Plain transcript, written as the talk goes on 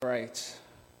Right.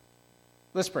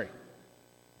 Let's pray.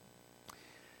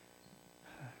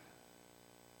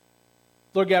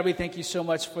 Lord God, we thank you so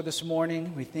much for this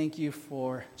morning. We thank you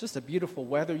for just the beautiful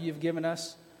weather you've given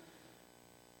us.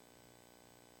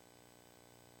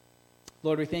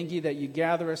 Lord, we thank you that you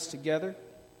gather us together.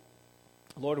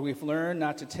 Lord, we've learned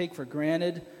not to take for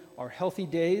granted our healthy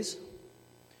days.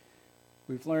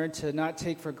 We've learned to not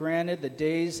take for granted the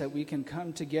days that we can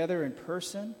come together in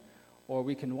person or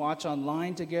we can watch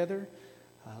online together.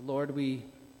 Lord, we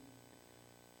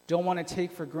don't want to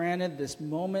take for granted this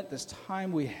moment, this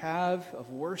time we have of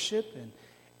worship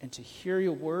and to hear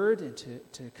your word and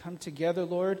to come together,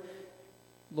 Lord.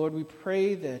 Lord, we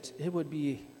pray that it would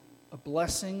be a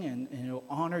blessing and it will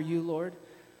honor you, Lord.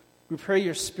 We pray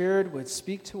your Spirit would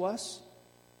speak to us,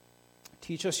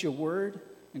 teach us your word,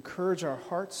 encourage our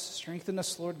hearts, strengthen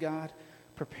us, Lord God.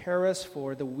 Prepare us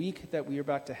for the week that we are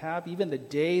about to have, even the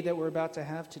day that we're about to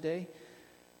have today.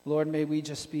 Lord, may we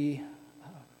just be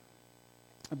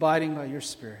abiding by your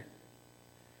Spirit.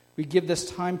 We give this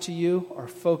time to you, our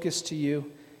focus to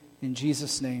you. In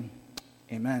Jesus' name,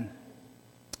 amen.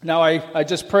 Now, I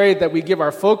just prayed that we give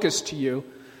our focus to you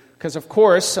because, of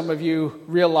course, some of you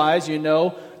realize,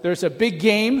 there's a big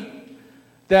game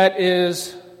that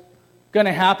is going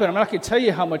to happen. I'm not going to tell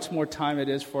you how much more time it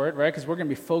is for it, right? Because we're going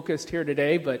to be focused here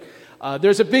today. But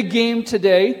there's a big game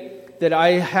today that I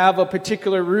have a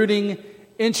particular rooting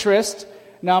interest.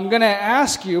 Now, I'm going to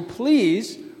ask you,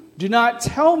 please, do not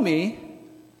tell me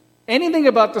anything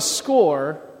about the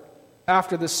score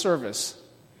after this service.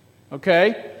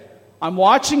 Okay? I'm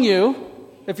watching you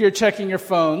if you're checking your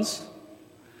phones.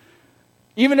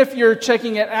 Even if you're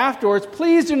checking it afterwards,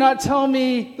 please do not tell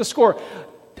me the score.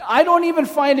 I don't even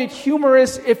find it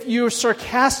humorous if you're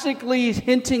sarcastically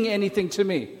hinting anything to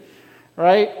me,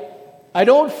 right? I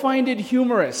don't find it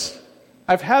humorous.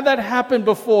 I've had that happen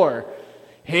before.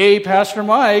 Hey, Pastor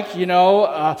Mike, you're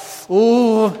not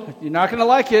going to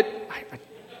like it.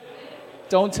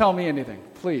 Don't tell me anything,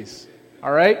 please,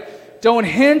 all right? Don't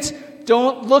hint.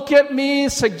 Don't look at me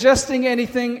suggesting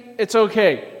anything. It's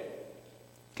okay.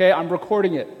 Okay, I'm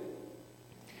recording it.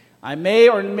 I may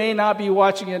or may not be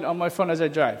watching it on my phone as I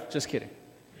drive. Just kidding.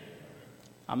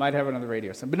 I might have it on the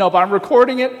radio or something. But I'm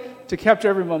recording it to capture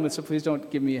every moment, so please don't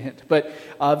give me a hint. But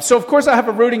so, of course, I have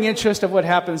a rooting interest of what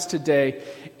happens today.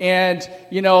 And,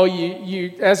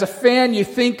 you as a fan, you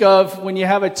think of when you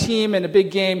have a team in a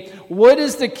big game, what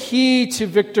is the key to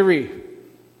victory?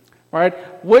 Right?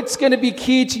 What's going to be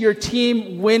key to your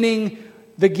team winning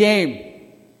the game?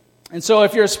 And so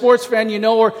if you're a sports fan,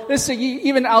 or this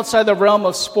even outside the realm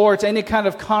of sports, any kind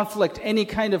of conflict, any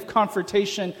kind of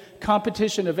confrontation,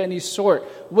 competition of any sort,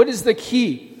 what is the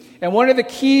key? And one of the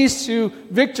keys to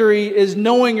victory is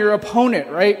knowing your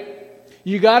opponent, right?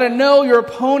 You got to know your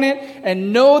opponent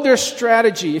and know their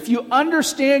strategy. If you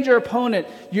understand your opponent,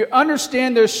 you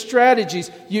understand their strategies,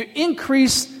 you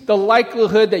increase the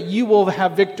likelihood that you will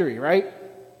have victory, right?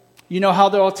 You know how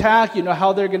they'll attack. You know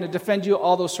how they're going to defend you,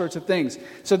 all those sorts of things.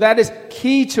 So that is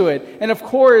key to it. And of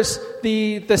course,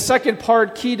 the second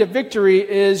part, key to victory,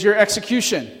 is your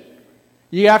execution.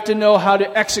 You have to know how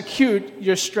to execute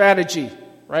your strategy,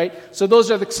 right? So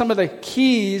those are some of the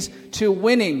keys to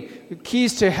winning, the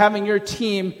keys to having your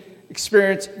team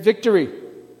experience victory.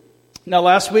 Now,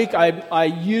 last week, I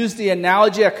used the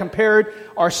analogy, I compared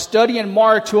our study in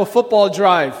Mark to a football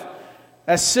drive.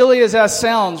 As silly as that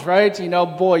sounds, right?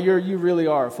 Boy, you really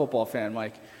are a football fan,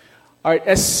 Mike. All right,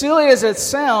 as silly as it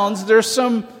sounds, there's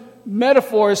some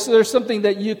metaphors, so there's something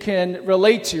that you can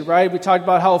relate to, right? We talked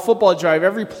about how a football drive,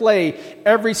 every play,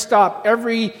 every stop,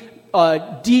 every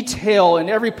detail, and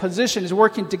every position is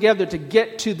working together to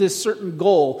get to this certain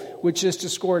goal, which is to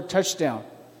score a touchdown.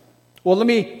 Well, let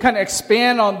me kind of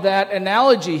expand on that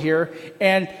analogy here.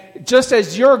 And just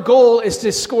as your goal is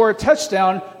to score a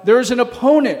touchdown, there's an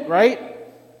opponent, right?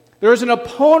 There's an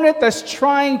opponent that's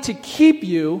trying to keep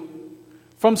you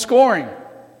from scoring.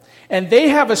 And they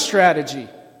have a strategy.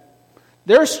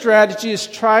 Their strategy is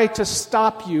try to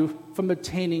stop you from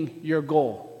attaining your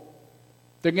goal.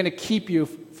 They're going to keep you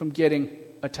from getting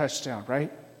a touchdown,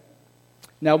 right?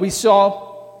 Now, we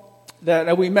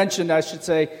mentioned,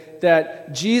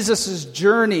 that Jesus'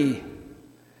 journey,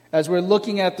 as we're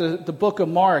looking at the book of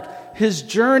Mark, his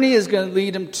journey is going to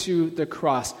lead him to the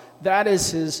cross. That is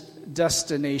his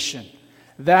destination.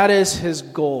 That is his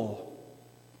goal.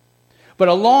 But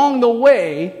along the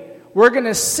way, we're going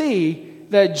to see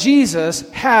that Jesus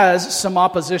has some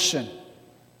opposition.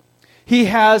 He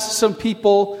has some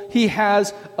people, he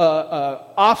has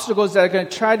obstacles that are going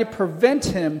to try to prevent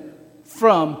him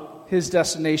from his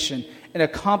destination and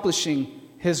accomplishing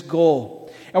his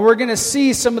goal. And we're going to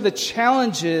see some of the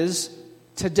challenges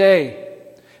today.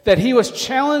 That he was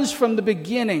challenged from the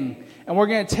beginning. And we're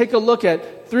going to take a look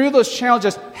at, through those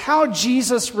challenges, how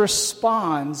Jesus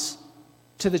responds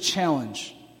to the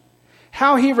challenge.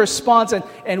 How he responds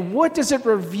and what does it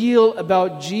reveal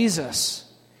about Jesus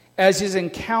as he's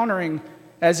engaging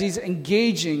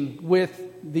with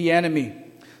the enemy.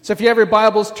 So if you have your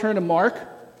Bibles, turn to Mark.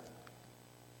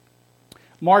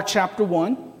 Mark chapter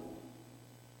 1.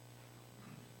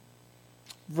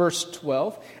 Verse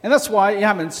 12. And that's why, I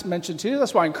haven't mentioned to you,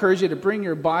 that's why I encourage you to bring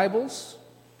your Bibles.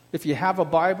 If you have a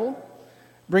Bible,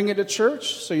 bring it to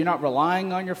church so you're not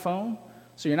relying on your phone,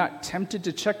 so you're not tempted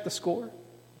to check the score.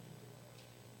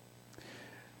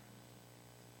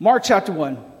 Mark chapter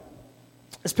 1.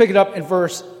 Let's pick it up in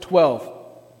verse 12.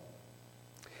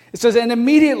 It says, "And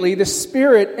immediately the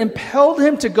Spirit impelled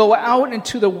him to go out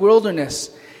into the wilderness.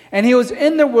 And he was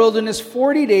in the wilderness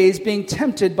 40 days being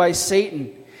tempted by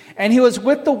Satan. And he was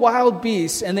with the wild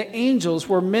beasts, and the angels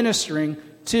were ministering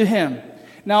to him."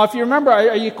 Now, if you remember,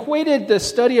 I equated the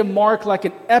study of Mark like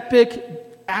an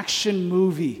epic action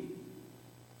movie.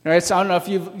 All right, so I don't know if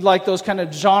you like those kind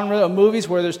of genre of movies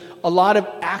where there's a lot of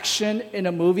action in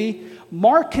a movie.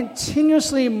 Mark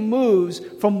continuously moves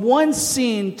from one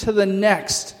scene to the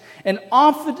next, and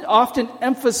often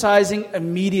emphasizing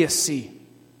immediacy.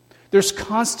 There's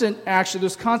constant action.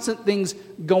 There's constant things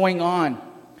going on.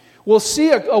 We'll see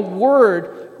a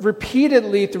word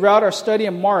repeatedly throughout our study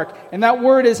of Mark, and that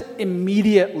word is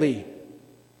immediately.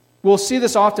 We'll see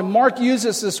this often. Mark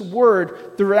uses this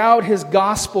word throughout his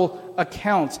gospel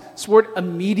accounts. This word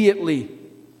immediately.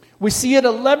 We see it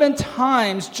 11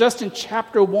 times just in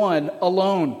chapter 1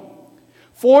 alone.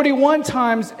 41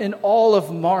 times in all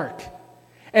of Mark.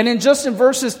 And in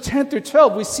verses 10 through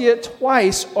 12, we see it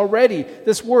twice already,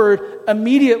 this word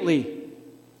immediately.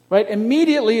 Right?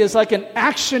 Immediately is like an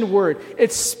action word.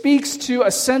 It speaks to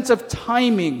a sense of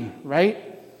timing, right?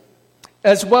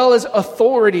 As well as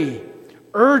authority,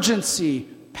 urgency,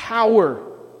 power.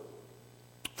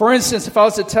 For instance, if I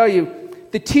was to tell you,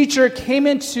 the teacher came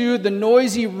into the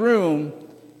noisy room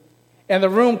and the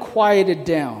room quieted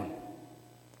down.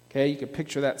 Okay, you can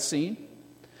picture that scene.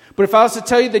 But if I was to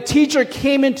tell you the teacher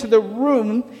came into the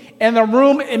room and the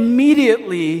room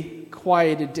immediately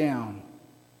quieted down,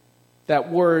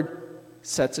 that word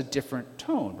sets a different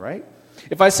tone, right?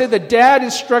 If I say the dad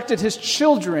instructed his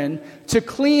children to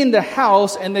clean the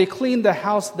house and they cleaned the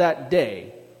house that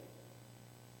day,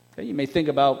 okay, you may think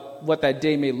about what that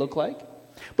day may look like.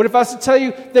 But if I was to tell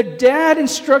you the dad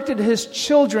instructed his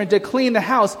children to clean the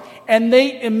house and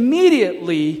they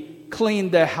immediately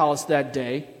cleaned the house that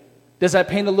day, does that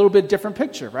paint a little bit different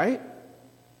picture, right?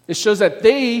 It shows that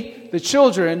the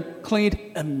children, cleaned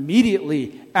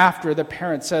immediately after the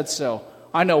parent said so.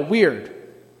 I know, weird.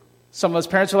 Some of us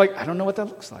parents are like, I don't know what that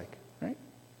looks like, right?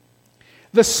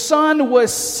 The son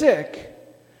was sick.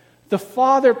 The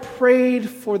father prayed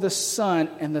for the son,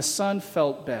 and the son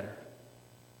felt better.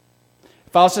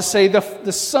 If I was to say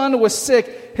the son was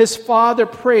sick, his father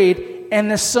prayed, and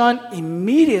the son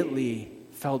immediately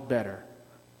felt better.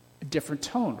 A different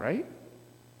tone, right?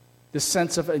 The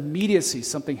sense of immediacy,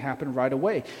 something happened right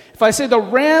away. If I say the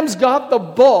Rams got the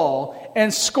ball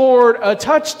and scored a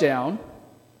touchdown,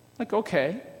 like,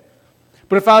 okay.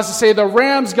 But if I was to say the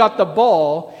Rams got the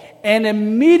ball and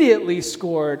immediately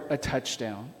scored a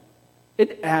touchdown,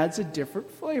 it adds a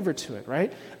different flavor to it,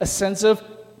 right? A sense of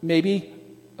maybe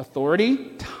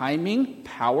authority, timing,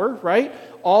 power, right?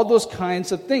 All those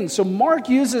kinds of things. So Mark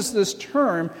uses this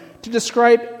term to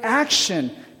describe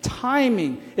action,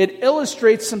 timing. It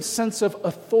illustrates some sense of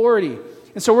authority.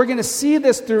 And so we're going to see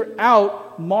this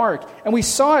throughout Mark. And we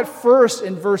saw it first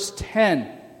in verse 10,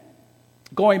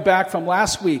 going back from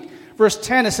last week. Verse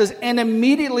 10, it says, "And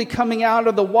immediately coming out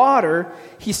of the water,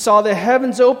 he saw the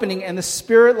heavens opening and the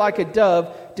Spirit like a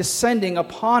dove descending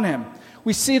upon him."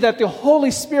 We see that the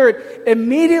Holy Spirit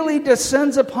immediately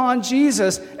descends upon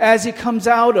Jesus as he comes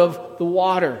out of the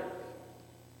water.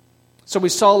 So we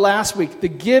saw last week the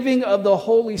giving of the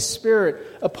Holy Spirit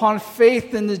upon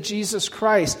faith in the Jesus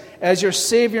Christ as your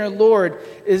Savior and Lord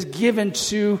is given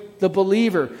to the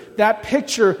believer. That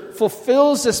picture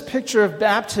fulfills this picture of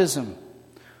baptism.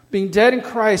 Being dead in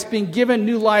Christ, being given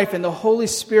new life, and the Holy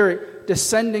Spirit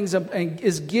descending and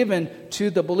is given to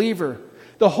the believer.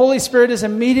 The Holy Spirit is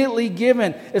immediately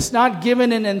given. It's not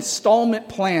given in installment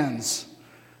plans.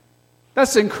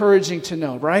 That's encouraging to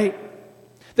know, right?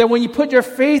 That when you put your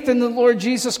faith in the Lord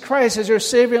Jesus Christ as your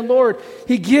Savior and Lord,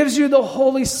 He gives you the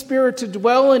Holy Spirit to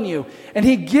dwell in you, and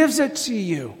He gives it to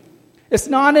you. It's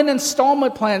not in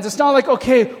installment plans. It's not like,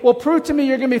 okay, well, prove to me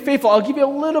you're going to be faithful. I'll give you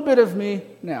a little bit of me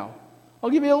now. I'll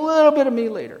give you a little bit of me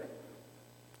later.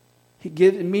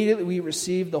 Immediately we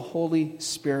receive the Holy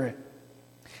Spirit.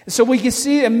 So we can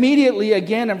see immediately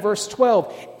again in verse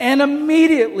 12, and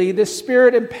immediately the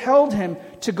Spirit impelled him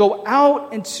to go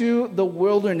out into the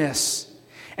wilderness.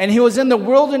 And he was in the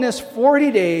wilderness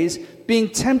 40 days, being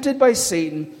tempted by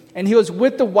Satan, and he was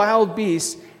with the wild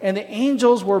beasts, and the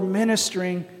angels were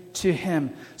ministering to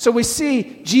him. So we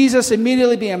see Jesus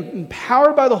immediately being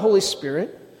empowered by the Holy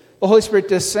Spirit. The Holy Spirit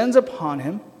descends upon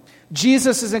him.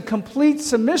 Jesus is in complete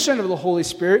submission to the Holy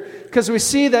Spirit because we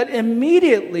see that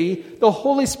immediately the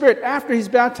Holy Spirit, after he's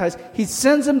baptized, he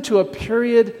sends him to a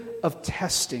period of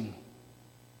testing.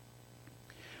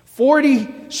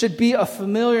 40 should be a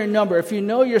familiar number. If you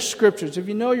know your scriptures, if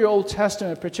you know your Old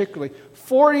Testament particularly,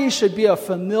 40 should be a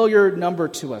familiar number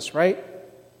to us, right?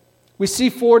 We see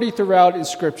 40 throughout in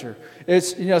Scripture.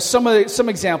 It's some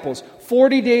examples.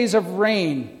 40 days of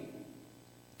rain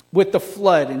with the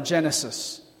flood in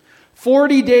Genesis.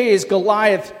 40 days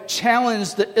Goliath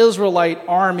challenged the Israelite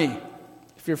army,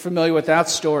 if you're familiar with that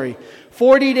story.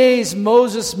 40 days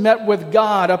Moses met with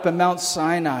God up in Mount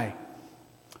Sinai.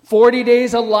 40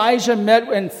 days Elijah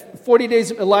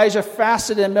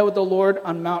fasted and met with the Lord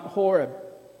on Mount Horeb.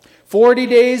 40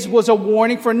 days was a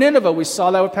warning for Nineveh. We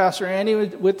saw that with Pastor Andy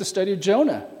with the study of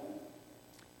Jonah.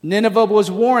 Nineveh was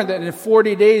warned that in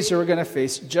 40 days they were going to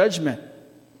face judgment,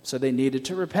 so they needed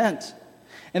to repent.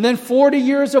 And then 40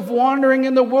 years of wandering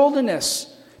in the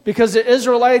wilderness because the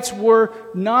Israelites were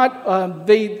not,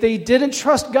 they didn't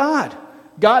trust God.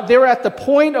 They were at the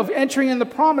point of entering in the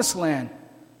promised land.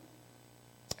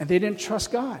 And they didn't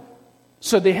trust God.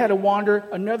 So they had to wander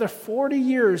another 40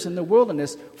 years in the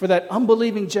wilderness for that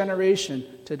unbelieving generation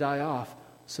to die off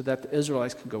so that the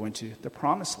Israelites could go into the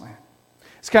promised land.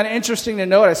 It's kind of interesting to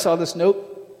note, I saw this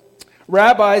note,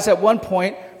 rabbis at one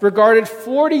point regarded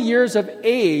 40 years of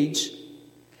age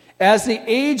as the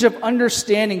age of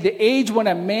understanding, the age when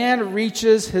a man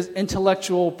reaches his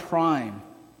intellectual prime.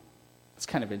 It's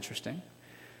kind of interesting.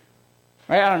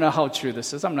 Right? I don't know how true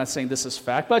this is. I'm not saying this is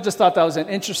fact, but I just thought that was an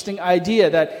interesting idea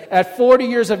that at 40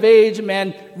 years of age, a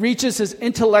man reaches his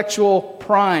intellectual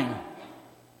prime.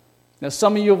 Now,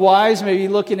 some of you wives may be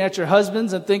looking at your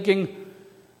husbands and thinking,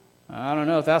 I don't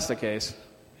know if that's the case.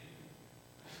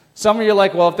 Some of you are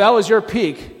like, well, if that was your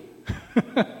peak,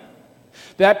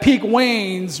 that peak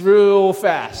wanes real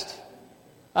fast.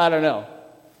 I don't know.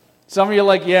 Some of you are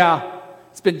like, yeah,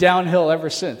 it's been downhill ever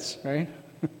since, right?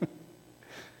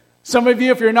 Some of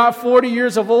you, if you're not 40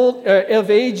 years of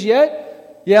age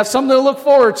yet, you have something to look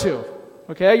forward to.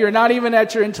 Okay? You're not even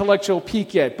at your intellectual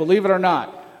peak yet, believe it or not.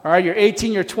 All right, you're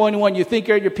 18, you're 21, you think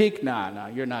you're at your peak?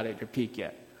 No, you're not at your peak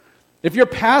yet. If you're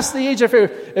past the age of,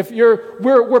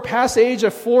 we're past the age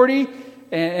of 40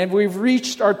 and we've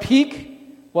reached our peak,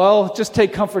 well, just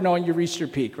take comfort knowing you reached your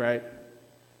peak, right?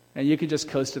 And you can just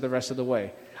coast to the rest of the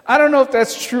way. I don't know if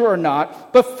that's true or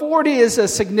not, but 40 is a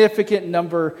significant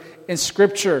number in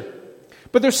Scripture.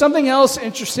 But there's something else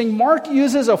interesting. Mark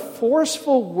uses a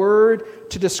forceful word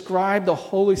to describe the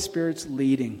Holy Spirit's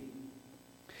leading.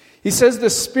 He says the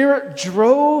Spirit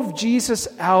drove Jesus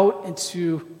out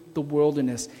into the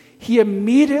wilderness. He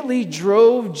immediately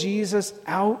drove Jesus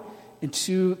out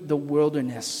into the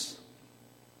wilderness.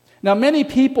 Now, many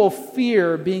people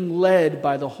fear being led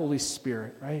by the Holy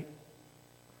Spirit, right?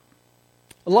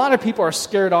 A lot of people are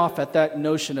scared off at that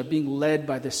notion of being led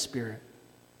by the Spirit.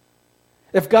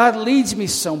 If God leads me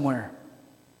somewhere,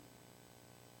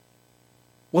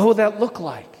 what will that look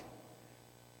like?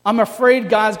 I'm afraid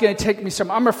God's going to take me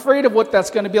somewhere. I'm afraid of what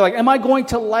that's going to be like. Am I going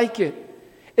to like it?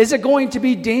 Is it going to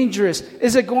be dangerous?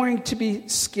 Is it going to be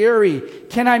scary?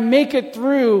 Can I make it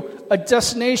through a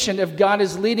destination if God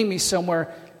is leading me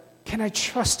somewhere? Can I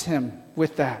trust Him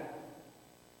with that?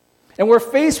 And we're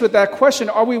faced with that question.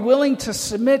 Are we willing to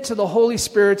submit to the Holy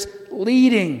Spirit's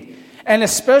leading? And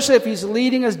especially if He's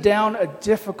leading us down a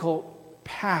difficult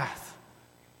path.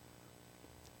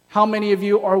 How many of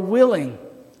you are willing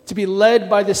to be led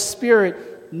by the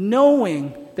Spirit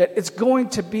knowing that it's going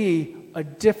to be a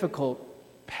difficult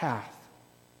path?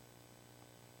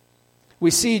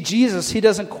 We see Jesus, He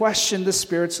doesn't question the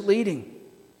Spirit's leading.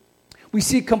 We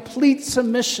see complete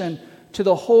submission to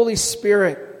the Holy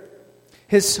Spirit.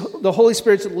 The Holy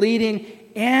Spirit's leading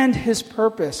and His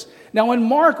purpose. Now in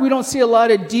Mark, we don't see a lot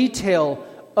of detail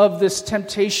of this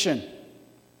temptation.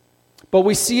 But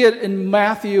we see it in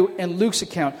Matthew and Luke's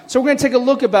account. So we're going to take a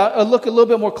look a little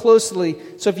bit more closely.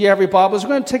 So if you have your Bibles,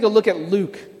 we're going to take a look at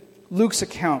Luke's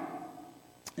account.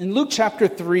 In Luke chapter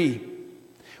 3,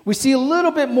 we see a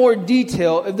little bit more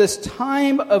detail of this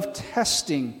time of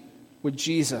testing with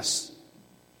Jesus.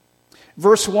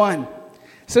 Verse 1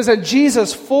 It says that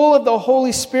Jesus, full of the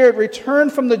Holy Spirit,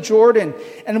 returned from the Jordan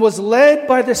and was led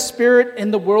by the Spirit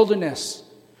in the wilderness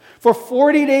for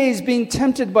 40 days, being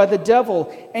tempted by the devil.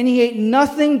 And he ate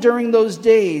nothing during those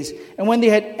days. And when they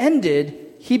had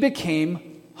ended, he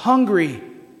became hungry.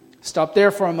 Stop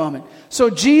there for a moment. So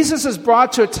Jesus is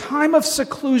brought to a time of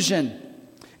seclusion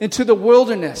into the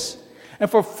wilderness.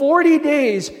 And for 40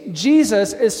 days,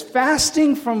 Jesus is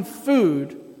fasting from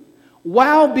food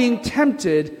while being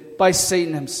tempted by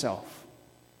Satan himself.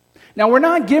 Now, we're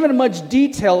not given much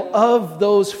detail of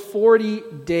those 40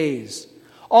 days.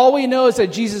 All we know is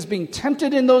that Jesus is being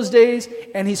tempted in those days,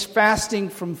 and he's fasting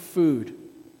from food.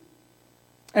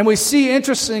 And we see,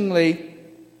 interestingly,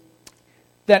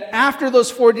 that after those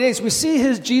 40 days, we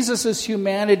see Jesus'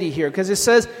 humanity here. Because it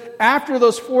says, after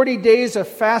those 40 days of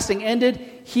fasting ended,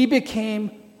 he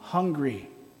became hungry.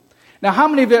 Now, how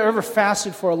many of you have ever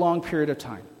fasted for a long period of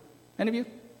time? Any of you?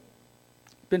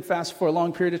 Been fasting for a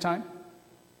long period of time?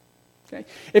 Okay.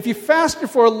 If you fasted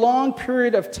for a long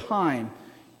period of time,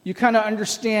 you kind of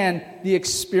understand the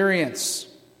experience.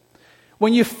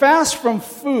 When you fast from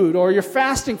food or you're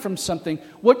fasting from something,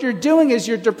 what you're doing is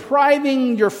you're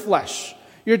depriving your flesh.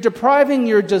 You're depriving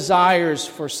your desires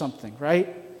for something,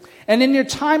 right? And in your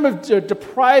time of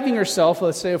depriving yourself,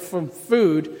 let's say from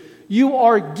food, you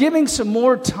are giving some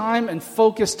more time and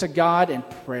focus to God and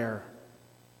prayer.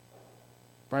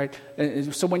 Right?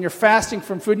 So when you're fasting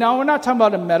from food, now we're not talking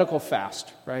about a medical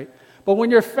fast, right? But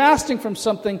when you're fasting from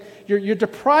something, you're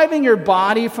depriving your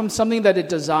body from something that it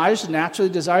desires, naturally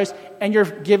desires, and you're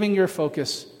giving your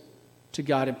focus to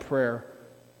God in prayer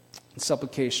and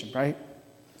supplication, right?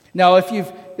 Now, if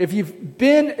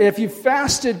you've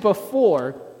fasted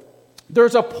before,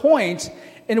 there's a point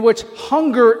in which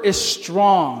hunger is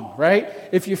strong, right?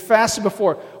 If you fasted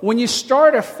before, when you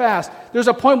start a fast, there's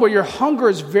a point where your hunger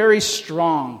is very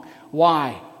strong.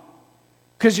 Why?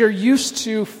 Because you're used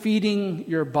to feeding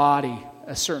your body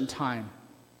a certain time,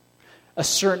 a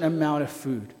certain amount of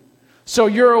food. So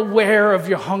you're aware of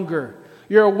your hunger.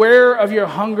 You're aware of your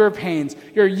hunger pains.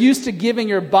 You're used to giving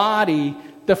your body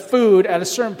the food at a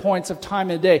certain points of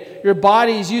time in the day. Your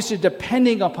body is used to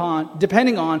depending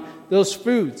on those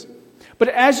foods. But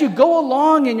as you go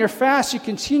along in your fast, you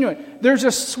continue it. There's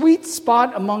a sweet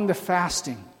spot among the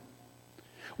fasting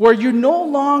where you no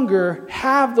longer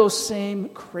have those same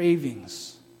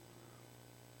cravings.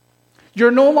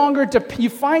 You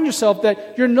find yourself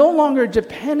that you're no longer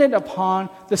dependent upon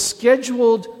the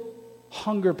scheduled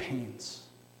hunger pains.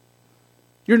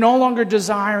 You're no longer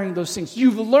desiring those things.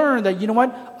 You've learned that, you know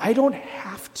what? I don't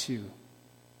have to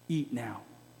eat now.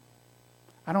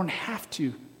 I don't have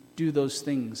to do those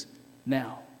things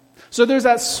now. So there's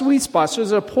that sweet spot. So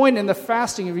there's a point in the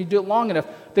fasting, if you do it long enough,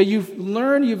 that you've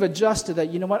learned, you've adjusted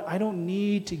that, you know what? I don't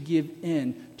need to give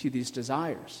in to these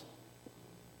desires.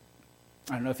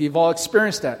 I don't know if you've all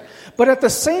experienced that. But at the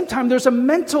same time, there's a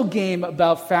mental game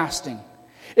about fasting.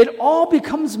 It all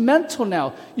becomes mental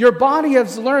now. Your body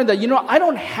has learned that, you know, I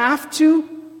don't have to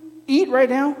eat right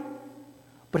now,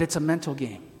 but it's a mental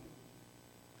game.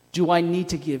 Do I need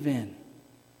to give in?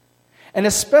 And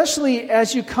especially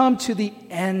as you come to the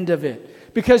end of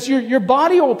it. Because your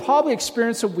body will probably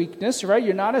experience a weakness, right?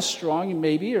 You're not as strong,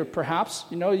 maybe, or perhaps,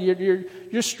 you know,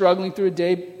 you're struggling through a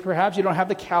day. Perhaps you don't have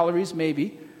the calories,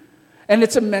 maybe. And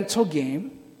it's a mental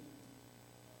game.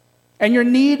 And your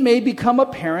need may become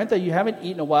apparent that you haven't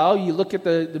eaten a while. You look at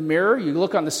the mirror, you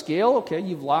look on the scale, okay,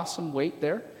 you've lost some weight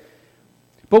there.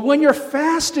 But when your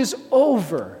fast is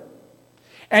over,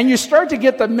 and you start to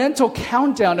get the mental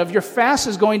countdown of your fast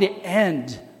is going to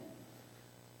end,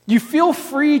 you feel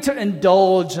free to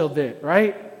indulge a bit,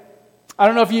 right? I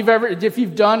don't know if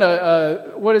you've done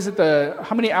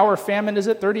how many hour famine is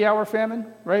it? 30-hour famine,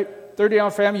 right?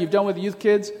 30-hour famine you've done with youth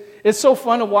kids. It's so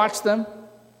fun to watch them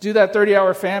do that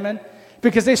 30-hour famine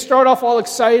because they start off all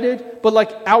excited, but like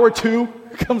hour 2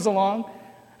 comes along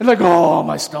and like, oh,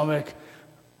 my stomach,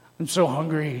 I'm so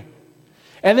hungry.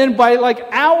 And then by like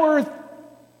hour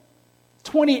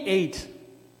 28,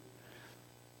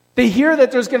 they hear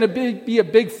that there's going to be a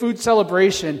big food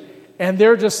celebration, and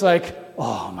they're just like,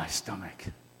 oh, my stomach,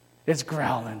 it's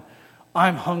growling.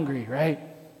 I'm hungry, right?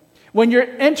 When you're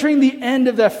entering the end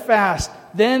of that fast,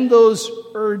 then those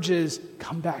urges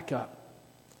come back up.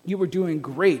 You were doing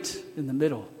great in the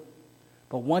middle,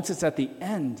 but once it's at the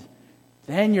end,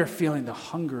 then you're feeling the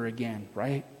hunger again,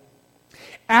 right?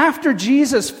 After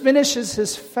Jesus finishes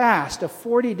his fast of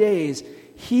 40 days,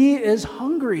 he is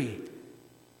hungry.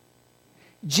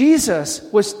 Jesus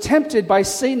was tempted by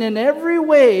Satan in every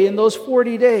way in those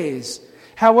 40 days.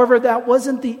 However, that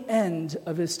wasn't the end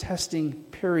of his testing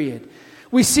period.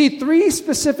 We see three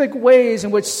specific ways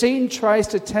in which Satan tries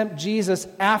to tempt Jesus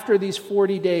after these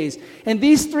 40 days. And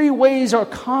these three ways are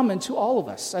common to all of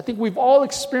us. I think we've all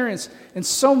experienced in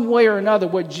some way or another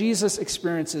what Jesus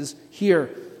experiences here.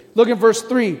 Look at verse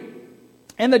 3.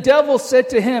 And the devil said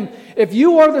to him, "If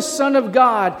you are the Son of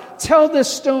God, tell this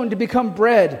stone to become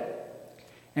bread."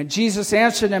 And Jesus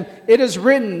answered him, "It is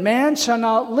written, man shall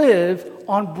not live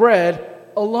on bread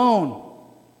alone."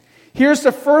 Here's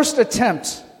the first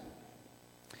attempt.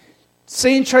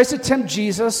 Satan tries to tempt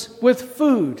Jesus with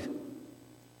food.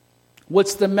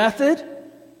 What's the method?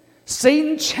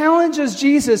 Satan challenges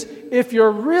Jesus, if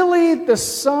you're really the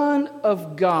Son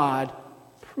of God,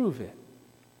 prove it.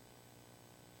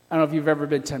 I don't know if you've ever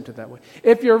been tempted that way.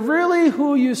 If you're really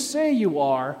who you say you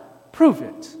are, prove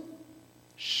it.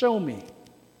 Show me.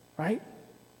 Right?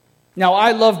 Now,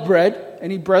 I love bread.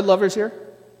 Any bread lovers here?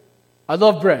 I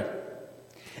love bread.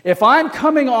 If I'm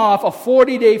coming off a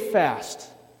 40-day fast,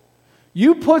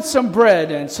 you put some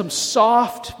bread in, some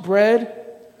soft bread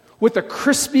with a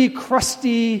crispy,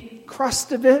 crusty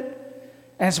crust of it,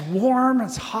 and it's warm,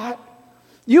 it's hot.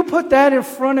 You put that in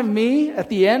front of me at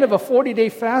the end of a 40-day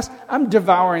fast, I'm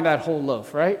devouring that whole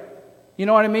loaf, right? You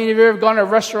know what I mean? Have you ever gone to a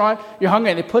restaurant, you're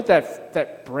hungry, and they put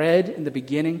that bread in the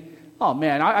beginning? Oh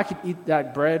man, I could eat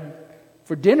that bread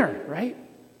for dinner, right?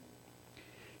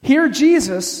 Here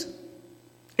Jesus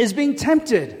is being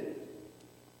tempted.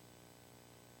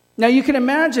 Now you can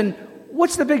imagine,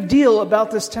 what's the big deal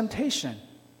about this temptation?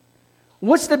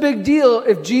 What's the big deal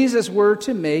if Jesus were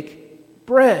to make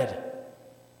bread?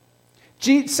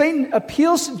 Satan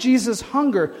appeals to Jesus'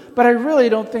 hunger, but I really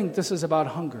don't think this is about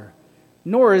hunger,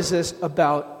 nor is this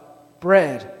about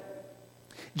bread.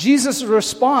 Jesus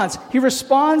responds. He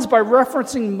responds by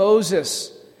referencing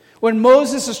Moses. When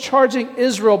Moses is charging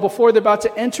Israel before they're about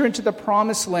to enter into the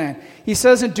promised land, he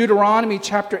says in Deuteronomy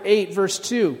chapter 8, verse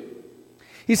 2,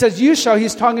 he says,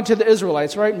 he's talking to the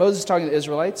Israelites, right? Moses is talking to the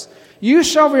Israelites. "You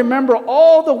shall remember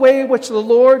all the way which the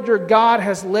Lord your God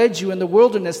has led you in the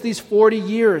wilderness these 40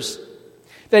 years,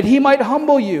 that he might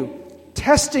humble you,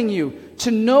 testing you,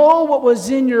 to know what was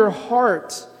in your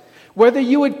heart, whether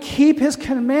you would keep his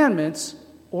commandments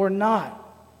or not."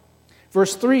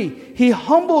 Verse 3, "He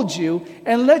humbled you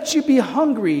and let you be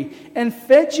hungry and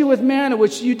fed you with manna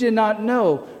which you did not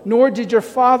know, nor did your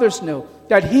fathers know,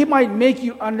 that he might make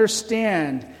you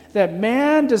understand that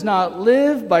man does not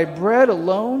live by bread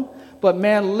alone, but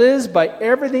man lives by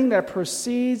everything that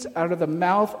proceeds out of the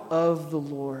mouth of the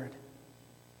Lord."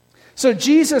 So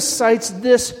Jesus cites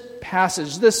this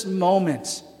passage, this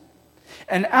moment.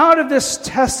 And out of this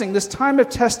testing, this time of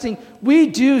testing, we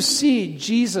do see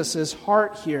Jesus'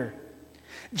 heart here.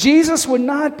 Jesus would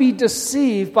not be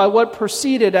deceived by what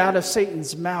proceeded out of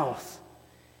Satan's mouth.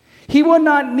 He would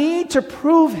not need to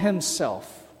prove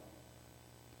himself.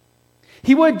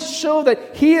 He would show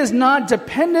that he is not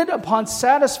dependent upon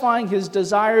satisfying his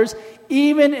desires,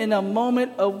 even in a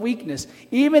moment of weakness,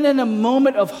 even in a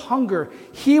moment of hunger.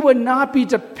 He would not be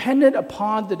dependent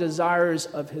upon the desires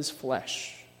of his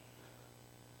flesh.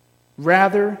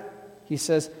 Rather, he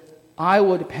says, I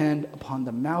will depend upon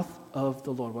the mouth of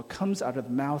the Lord, what comes out of the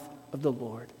mouth of the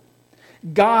Lord.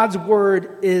 God's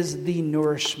word is the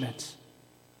nourishment.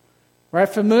 Right?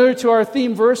 Familiar to our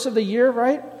theme verse of the year,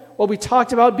 right? What we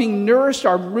talked about, being nourished,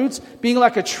 our roots being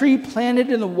like a tree planted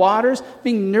in the waters,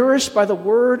 being nourished by the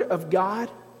word of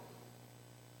God.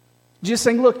 Just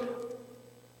saying, look,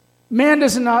 man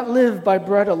does not live by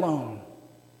bread alone,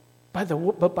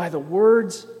 but by the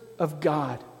words of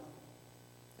God.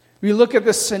 We look at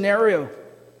this scenario.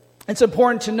 It's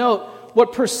important to note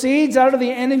what proceeds out of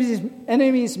the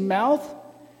enemy's mouth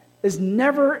is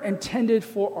never intended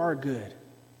for our good.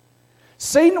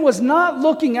 Satan was not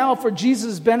looking out for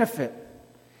Jesus' benefit.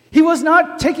 He was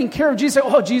not taking care of Jesus.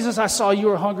 Oh, Jesus, I saw you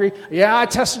were hungry. Yeah, I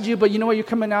tested you, but you know what? You're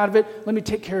coming out of it. Let me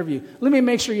take care of you. Let me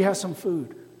make sure you have some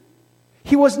food.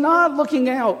 He was not looking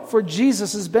out for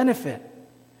Jesus' benefit.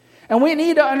 And we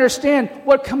need to understand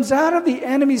what comes out of the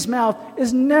enemy's mouth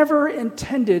is never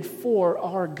intended for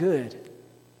our good.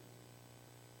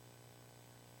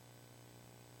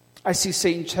 I see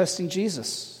Satan testing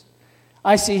Jesus.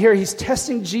 I see here he's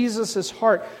testing Jesus'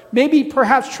 heart. Maybe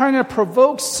perhaps trying to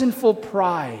provoke sinful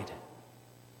pride.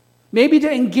 Maybe to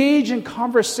engage in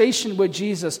conversation with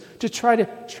Jesus to try to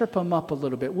trip him up a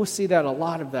little bit. We'll see that a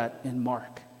lot of that in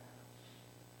Mark.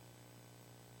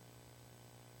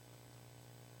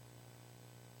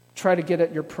 Try to get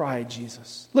at your pride,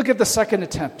 Jesus. Look at the second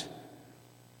attempt.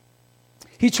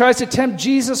 He tries to tempt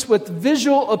Jesus with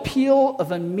visual appeal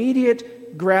of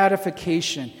immediate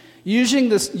gratification. Using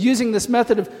this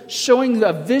method of showing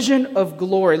a vision of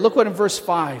glory. Look what in verse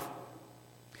 5.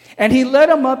 And he led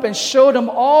him up and showed him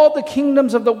all the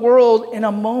kingdoms of the world in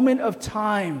a moment of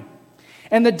time.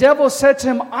 And the devil said to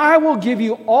him, I will give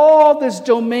you all this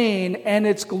domain and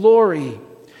its glory,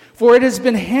 for it has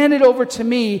been handed over to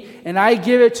me, and I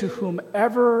give it to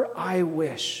whomever I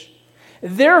wish.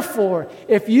 Therefore,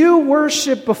 if you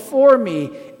worship before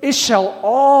me, it shall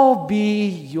all be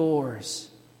yours.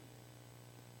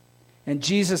 And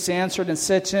Jesus answered and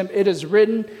said to him, it is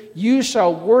written, you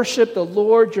shall worship the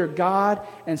Lord your God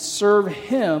and serve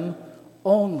him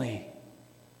only.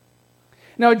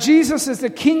 Now, Jesus is the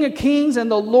King of kings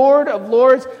and the Lord of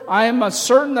lords. I am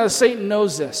certain that Satan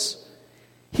knows this.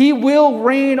 He will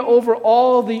reign over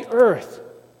all the earth.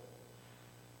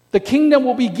 The kingdom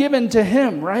will be given to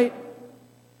him, right?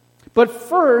 But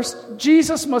first,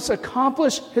 Jesus must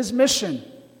accomplish his mission.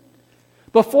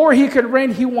 Before he could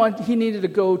reign, he needed to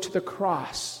go to the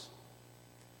cross.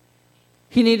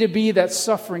 He needed to be that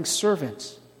suffering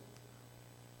servant.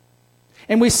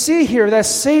 And we see here that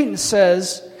Satan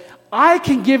says, I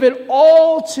can give it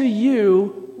all to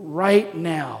you right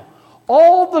now.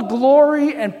 All the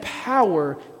glory and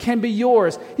power can be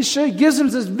yours. He gives him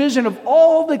this vision of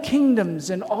all the kingdoms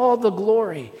and all the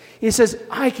glory. He says,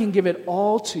 I can give it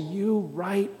all to you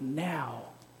right now.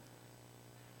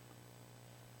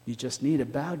 You just need to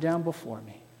bow down before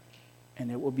me,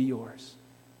 and it will be yours.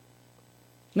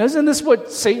 Now, isn't this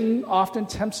what Satan often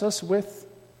tempts us with?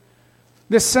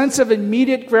 This sense of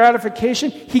immediate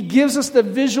gratification. He gives us the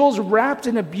visuals wrapped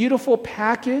in a beautiful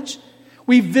package.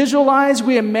 We visualize,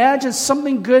 we imagine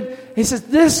something good. He says,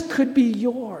 this could be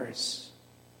yours.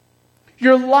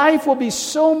 Your life will be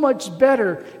so much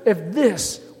better if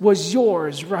this was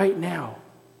yours right now.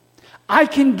 I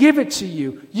can give it to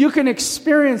you. You can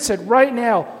experience it right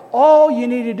now. All you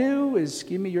need to do is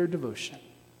give me your devotion.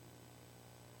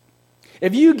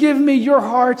 If you give me your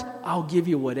heart, I'll give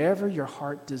you whatever your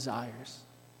heart desires.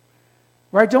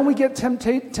 Right? Don't we get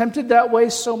tempted that way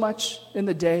so much in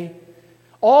the day?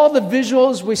 All the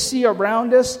visuals we see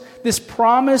around us, this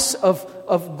promise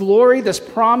of glory, this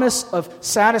promise of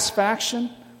satisfaction.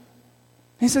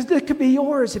 He says, it could be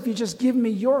yours if you just give me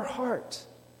your heart.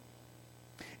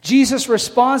 Jesus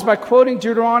responds by quoting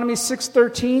Deuteronomy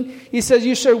 6:13. He says,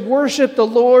 you should worship the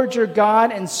Lord your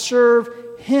God and serve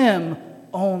him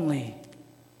only.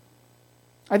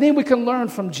 I think we can learn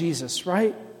from Jesus,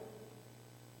 right?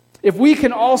 If we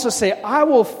can also say, I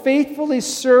will faithfully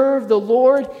serve the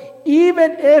Lord,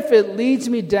 even if it leads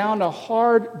me down a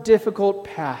hard, difficult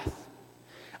path.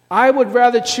 I would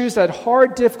rather choose that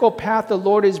hard, difficult path the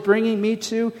Lord is bringing me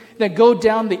to than go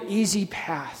down the easy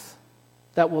path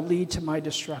that will lead to my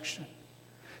destruction.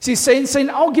 See, Satan's saying,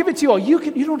 I'll give it to you all.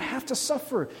 You don't have to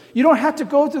suffer. You don't have to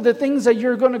go through the things that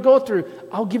you're going to go through.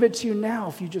 I'll give it to you now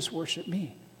if you just worship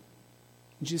me.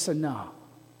 And Jesus said, no.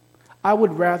 I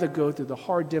would rather go through the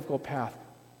hard, difficult path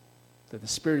that the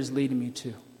Spirit is leading me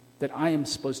to, that I am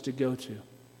supposed to go to,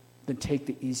 than take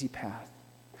the easy path.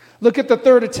 Look at the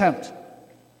third attempt.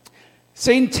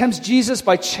 Satan tempts Jesus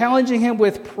by challenging him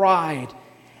with pride.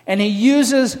 And he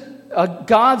uses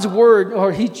God's word,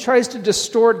 or he tries to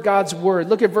distort God's word.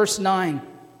 Look at verse 9.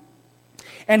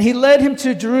 And he led him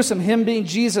to Jerusalem, him being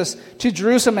Jesus, to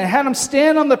Jerusalem, and had him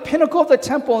stand on the pinnacle of the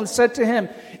temple and said to him,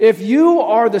 if you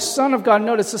are the Son of God,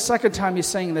 notice the second time he's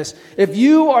saying this, if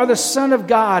you are the Son of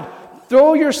God,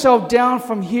 throw yourself down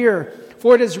from here,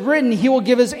 for it is written, he will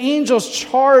give his angels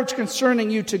charge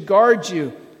concerning you to guard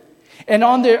you. And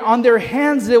on their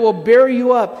hands they will bear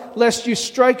you up, lest you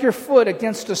strike your foot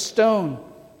against a stone.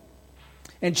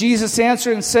 And Jesus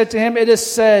answered and said to him, it is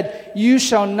said, you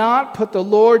shall not put the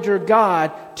Lord your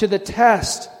God to the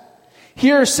test.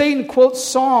 Here Satan quotes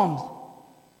Psalms.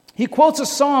 He quotes a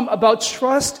psalm about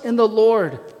trust in the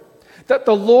Lord, that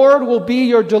the Lord will be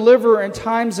your deliverer in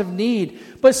times of need.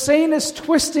 But Satan is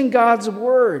twisting God's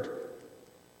word.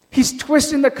 He's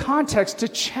twisting the context to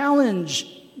challenge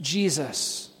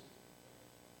Jesus.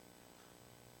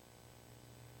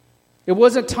 It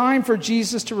wasn't time for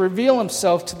Jesus to reveal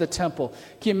himself to the temple.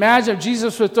 Can you imagine if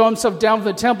Jesus would throw himself down to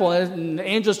the temple and the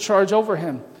angels charge over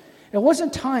him? It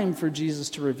wasn't time for Jesus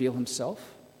to reveal himself.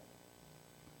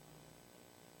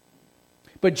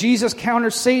 But Jesus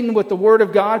counters Satan with the word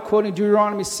of God, quoting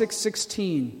Deuteronomy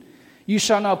 6:16. You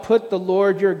shall not put the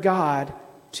Lord your God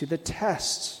to the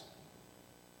test.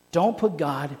 Don't put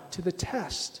God to the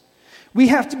test. We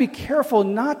have to be careful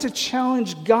not to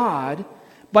challenge God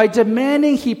by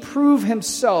demanding he prove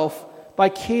himself by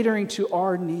catering to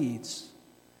our needs.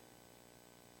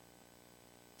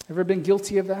 Ever been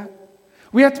guilty of that?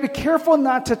 We have to be careful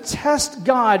not to test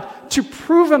God to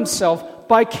prove himself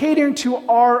by catering to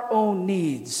our own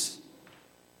needs.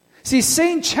 See,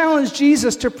 Satan challenged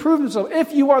Jesus to prove himself.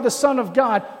 If you are the Son of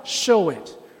God, show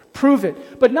it. Prove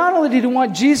it. But not only did he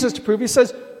want Jesus to prove, he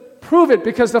says, prove it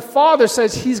because the Father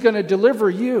says he's going to deliver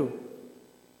you.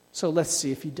 So let's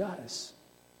see if he does.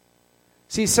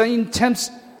 See, Satan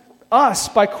tempts us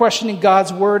by questioning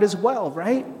God's word as well,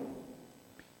 right?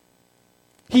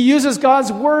 He uses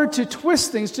God's word to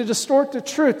twist things, to distort the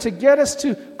truth, to get us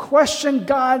to question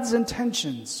God's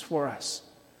intentions for us.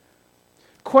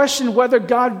 Question whether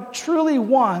God truly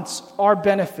wants our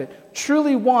benefit,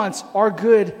 truly wants our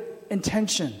good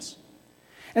intentions.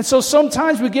 And so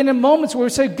sometimes we get in moments where we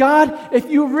say, God, if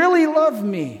you really love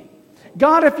me,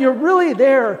 God, if you're really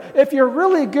there, if you're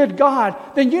really a good God,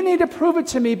 then you need to prove it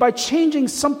to me by changing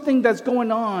something that's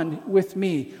going on with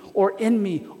me or in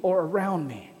me or around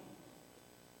me.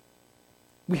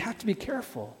 We have to be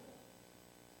careful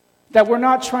that we're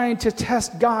not trying to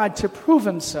test God to prove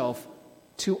himself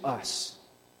to us.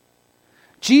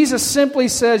 Jesus simply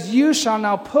says, you shall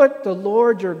now put the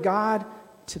Lord your God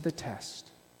to the test.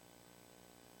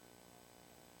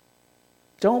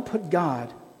 Don't put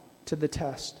God to the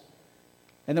test.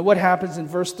 And then what happens in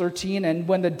verse 13? And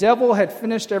when the devil had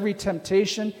finished every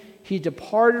temptation, he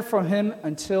departed from him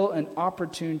until an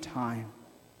opportune time.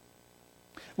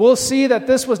 We'll see that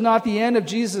this was not the end of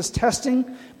Jesus'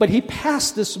 testing, but he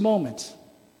passed this moment.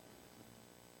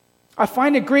 I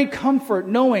find a great comfort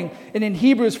knowing, and in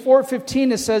Hebrews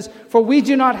 4:15 it says, for we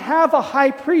do not have a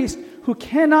high priest who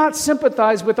cannot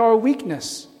sympathize with our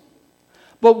weakness,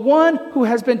 but one who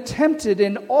has been tempted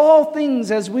in all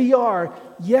things as we are,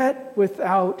 yet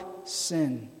without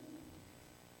sin.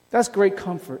 That's great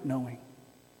comfort knowing.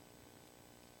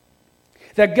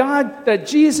 That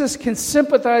Jesus can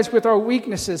sympathize with our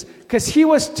weaknesses because he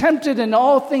was tempted in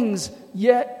all things,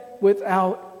 yet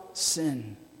without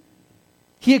sin.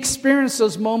 He experienced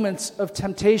those moments of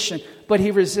temptation, but he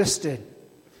resisted.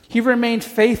 He remained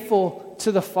faithful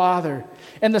to the Father.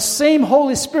 And the same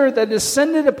Holy Spirit that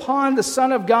descended upon the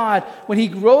Son of God when he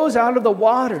rose out of the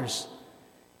waters,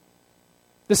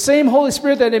 the same Holy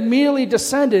Spirit that immediately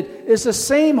descended is the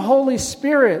same Holy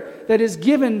Spirit that is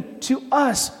given to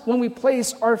us when we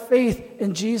place our faith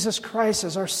in Jesus Christ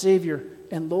as our Savior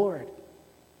and Lord.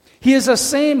 He is the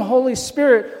same Holy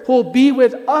Spirit who will be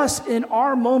with us in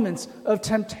our moments of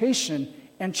temptation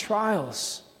and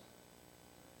trials.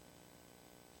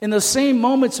 In those same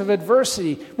moments of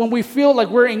adversity, when we feel like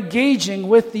we're engaging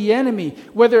with the enemy,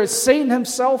 whether it's Satan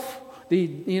himself,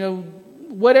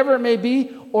 whatever it may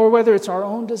be, or whether it's our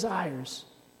own desires,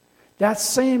 that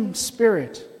same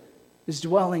Spirit is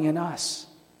dwelling in us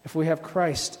if we have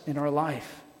Christ in our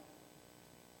life.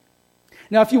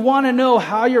 Now, if you want to know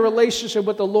how your relationship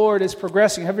with the Lord is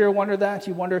progressing, have you ever wondered that?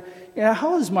 You wonder,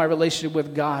 how is my relationship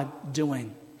with God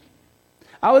doing?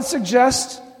 I would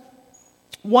suggest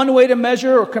one way to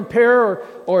measure or compare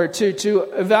or to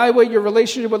evaluate your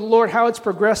relationship with the Lord, how it's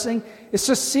progressing, is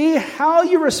to see how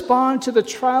you respond to the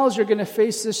trials you're going to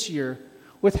face this year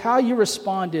with how you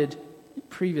responded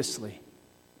previously.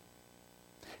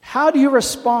 How do you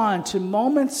respond to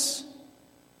moments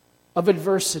of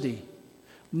adversity?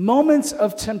 Moments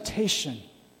of temptation.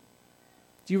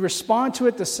 Do you respond to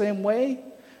it the same way?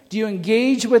 Do you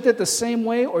engage with it the same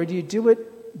way, or do you do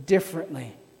it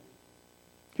differently?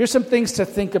 Here's some things to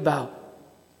think about.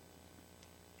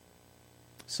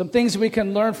 Some things we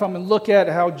can learn from and look at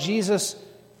how Jesus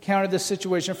countered this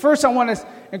situation. First, I want to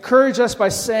encourage us by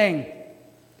saying,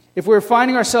 if we're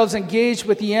finding ourselves engaged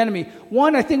with the enemy,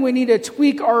 one, I think we need to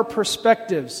tweak our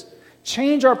perspectives.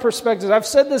 Change our perspectives. I've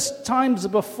said this times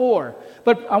before,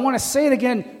 but I want to say it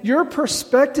again. Your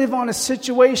perspective on a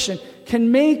situation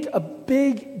can make a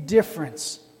big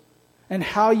difference in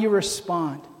how you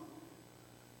respond.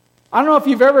 I don't know if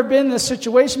you've ever been in this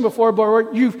situation before, but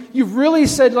where you've really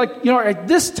said, at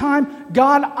this time,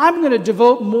 God, I'm going to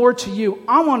devote more to you.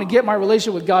 I want to get my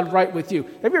relationship with God right with you.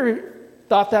 Have you ever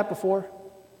thought that before?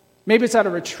 Maybe it's at a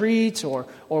retreat or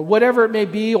whatever it may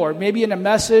be, or maybe in a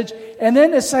message. And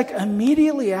then it's like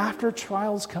immediately after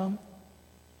trials come,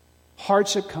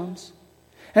 hardship comes.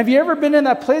 Have you ever been in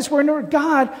that place where,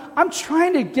 God, I'm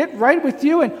trying to get right with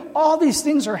you and all these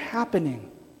things are happening?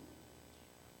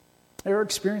 Ever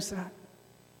experienced that?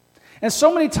 And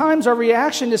so many times our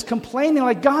reaction is complaining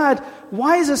like, God,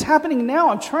 why is this happening now?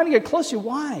 I'm trying to get close to you.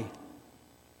 Why?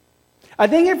 I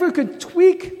think if we could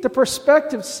tweak the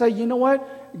perspective to say, you know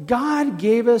what? God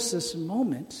gave us this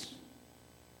moment,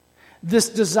 this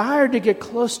desire to get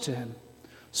close to Him,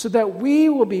 so that we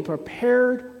will be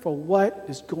prepared for what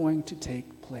is going to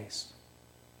take place.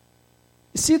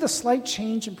 You see, the slight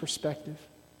change in perspective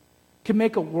can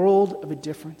make a world of a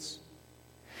difference.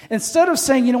 Instead of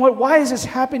saying, you know what, why is this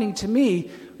happening to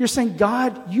me? You're saying,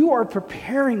 God, you are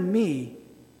preparing me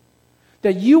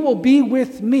that you will be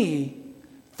with me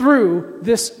through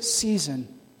this season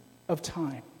of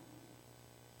time.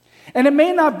 And it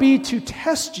may not be to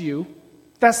test you,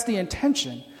 that's the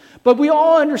intention, but we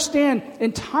all understand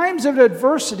in times of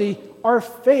adversity, our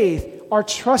faith, our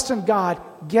trust in God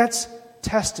gets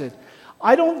tested.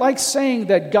 I don't like saying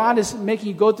that God is making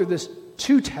you go through this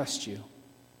to test you,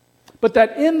 but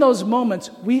that in those moments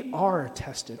we are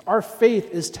tested. Our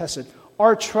faith is tested.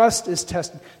 Our trust is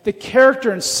tested. The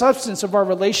character and substance of our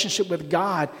relationship with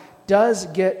God does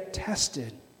get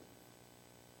tested.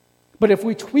 But if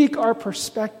we tweak our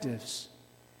perspectives,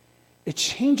 it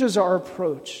changes our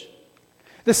approach.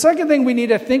 The second thing we need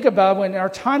to think about when in our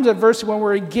times of adversity, when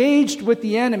we're engaged with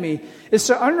the enemy, is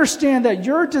to understand that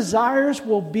your desires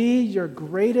will be your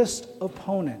greatest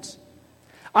opponent.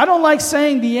 I don't like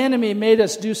saying the enemy made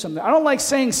us do something. I don't like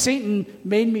saying Satan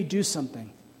made me do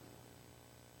something.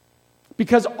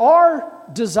 Because our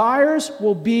desires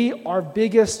will be our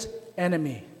biggest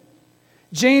enemy.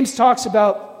 James talks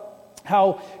about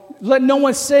how let no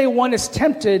one say one is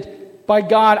tempted by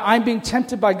God. I'm being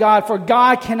tempted by God, for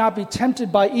God cannot be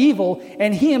tempted by evil,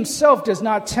 and he himself does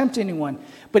not tempt anyone.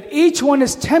 But each one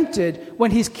is tempted when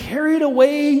he's carried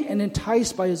away and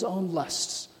enticed by his own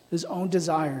lusts, his own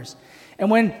desires.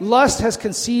 And when lust has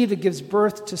conceived, it gives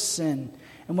birth to sin.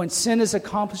 And when sin is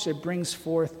accomplished, it brings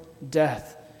forth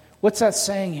death. What's that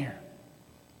saying here?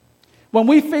 When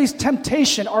we face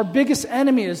temptation, our biggest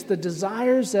enemy is the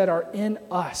desires that are in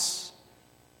us.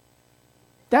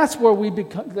 That's where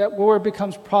where it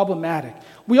becomes problematic.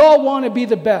 We all want to be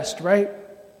the best, right?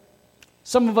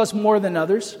 Some of us more than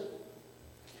others.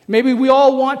 Maybe we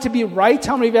all want to be right.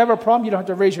 How many of you have a problem? You don't have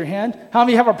to raise your hand. How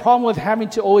many of you have a problem with having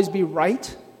to always be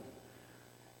right?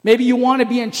 Maybe you want to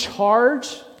be in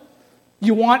charge.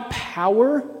 You want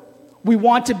power. We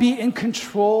want to be in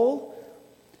control.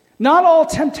 Not all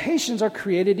temptations are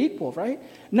created equal, right?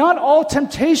 Not all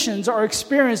temptations are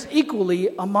experienced equally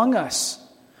among us.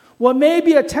 What may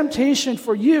be a temptation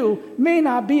for you may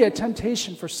not be a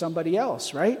temptation for somebody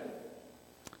else, right?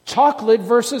 Chocolate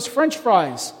versus French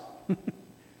fries.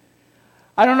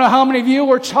 I don't know how many of you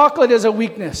where chocolate is a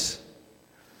weakness.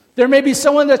 There may be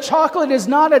someone that chocolate is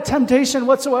not a temptation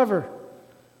whatsoever,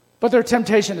 but their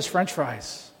temptation is French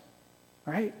fries,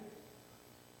 right?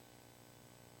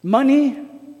 Money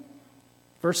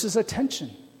versus attention.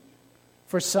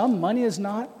 For some, money is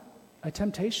not a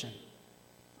temptation,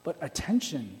 but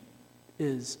attention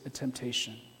is a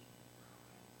temptation.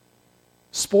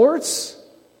 Sports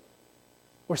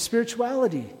or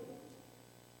spirituality,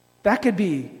 that could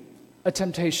be a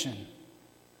temptation.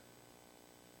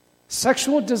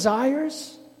 Sexual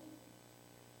desires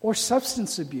or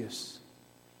substance abuse,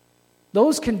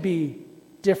 those can be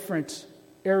different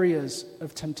areas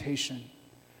of temptation.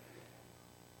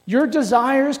 Your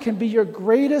desires can be your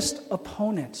greatest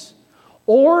opponent,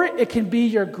 or it can be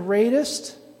your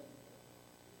greatest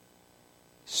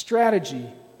strategy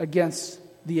against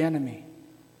the enemy.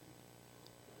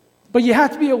 But you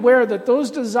have to be aware that those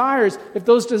desires, if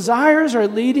those desires are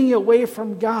leading you away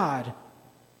from God,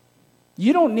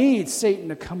 you don't need Satan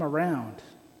to come around.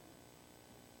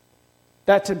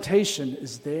 That temptation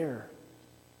is there.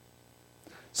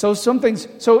 So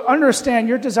understand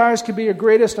your desires can be your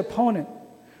greatest opponent.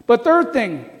 But third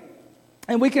thing,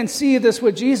 and we can see this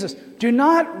with Jesus, do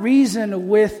not reason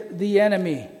with the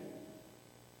enemy.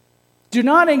 Do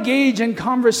not engage in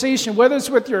conversation, whether it's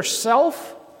with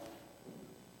yourself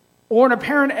or an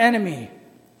apparent enemy.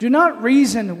 Do not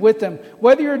reason with them.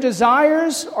 Whether your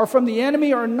desires are from the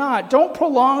enemy or not, don't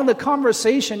prolong the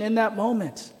conversation in that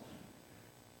moment.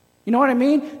 You know what I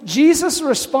mean? Jesus'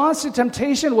 response to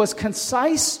temptation was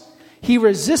concise. He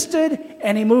resisted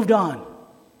and he moved on.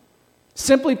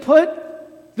 Simply put,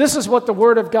 this is what the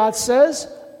Word of God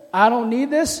says. I don't need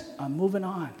this. I'm moving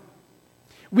on.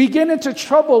 We get into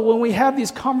trouble when we have these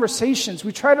conversations.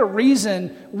 We try to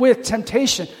reason with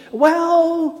temptation.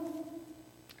 Well,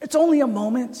 it's only a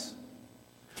moment.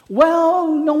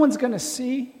 Well, no one's going to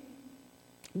see.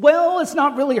 Well, it's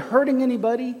not really hurting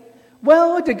anybody.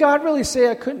 Well, did God really say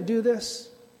I couldn't do this?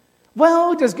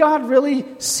 Well, does God really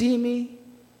see me?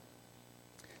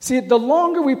 See, the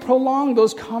longer we prolong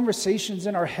those conversations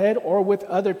in our head or with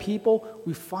other people,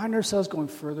 we find ourselves going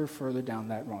further down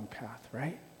that wrong path,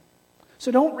 right?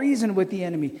 So don't reason with the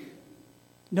enemy.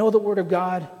 Know the Word of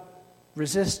God,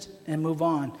 resist, and move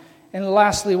on. And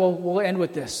lastly, we'll end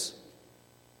with this.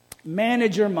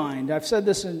 Manage your mind. I've said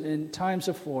this in times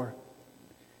before.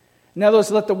 In other words,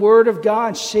 let the Word of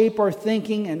God shape our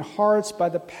thinking and hearts by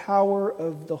the power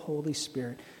of the Holy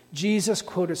Spirit. Jesus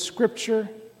quoted Scripture.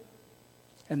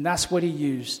 And that's what he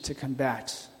used to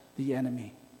combat the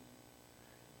enemy.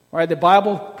 All right, the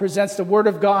Bible presents the Word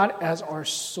of God as our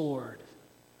sword,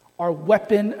 our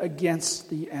weapon against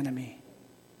the enemy.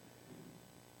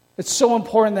 It's so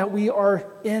important that we are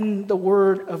in the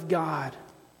Word of God,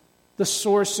 the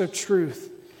source of truth.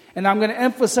 And I'm going to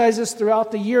emphasize this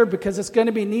throughout the year because it's going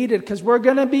to be needed, because we're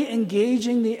going to be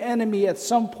engaging the enemy at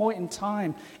some point in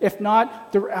time, if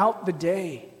not throughout the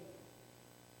day.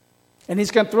 And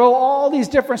he's going to throw all these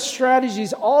different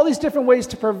strategies, all these different ways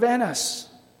to prevent us.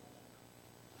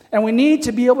 And we need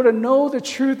to be able to know the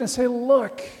truth and say,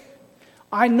 look,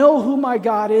 I know who my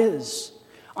God is.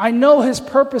 I know his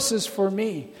purposes for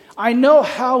me. I know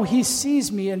how he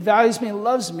sees me and values me and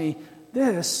loves me.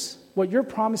 This, what you're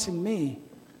promising me,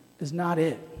 is not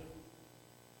it.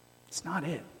 It's not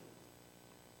it.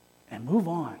 And move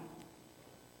on.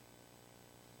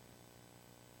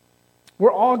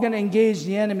 We're all going to engage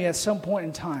the enemy at some point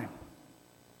in time.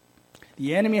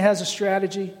 The enemy has a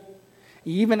strategy.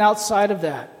 Even outside of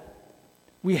that,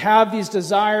 we have these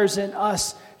desires in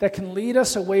us that can lead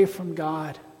us away from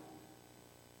God.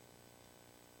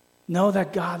 Know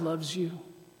that God loves you.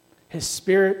 His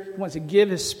Spirit wants to give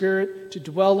His Spirit to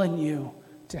dwell in you,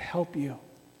 to help you,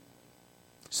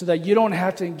 so that you don't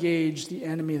have to engage the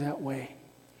enemy that way.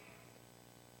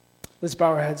 Let's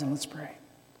bow our heads and let's pray.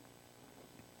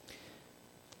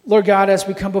 Lord God, as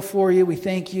we come before you, we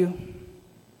thank you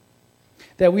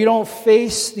that we don't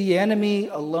face the enemy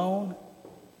alone,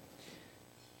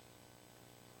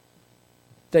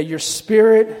 that your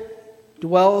Spirit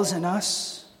dwells in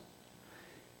us,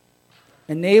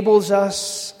 enables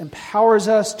us, empowers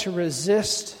us to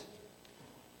resist.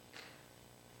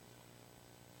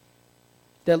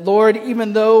 That, Lord,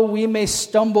 even though we may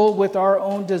stumble with our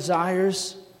own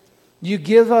desires, you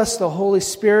give us the Holy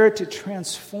Spirit to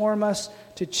transform us,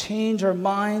 to change our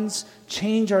minds,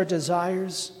 change our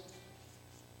desires.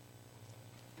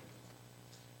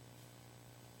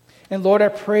 And Lord, I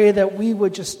pray that we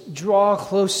would just draw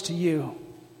close to you,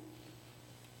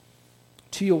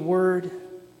 to your word,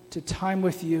 to time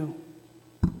with you.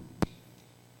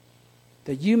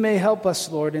 That you may help us,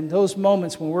 Lord, in those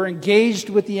moments when we're engaged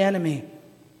with the enemy.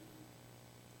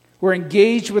 We're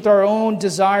engaged with our own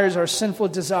desires, our sinful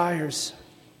desires.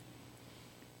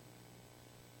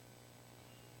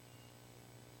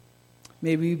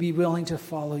 May we be willing to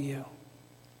follow you.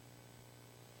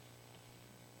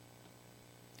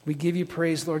 We give you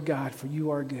praise, Lord God, for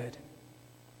you are good.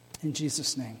 In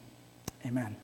Jesus' name, amen.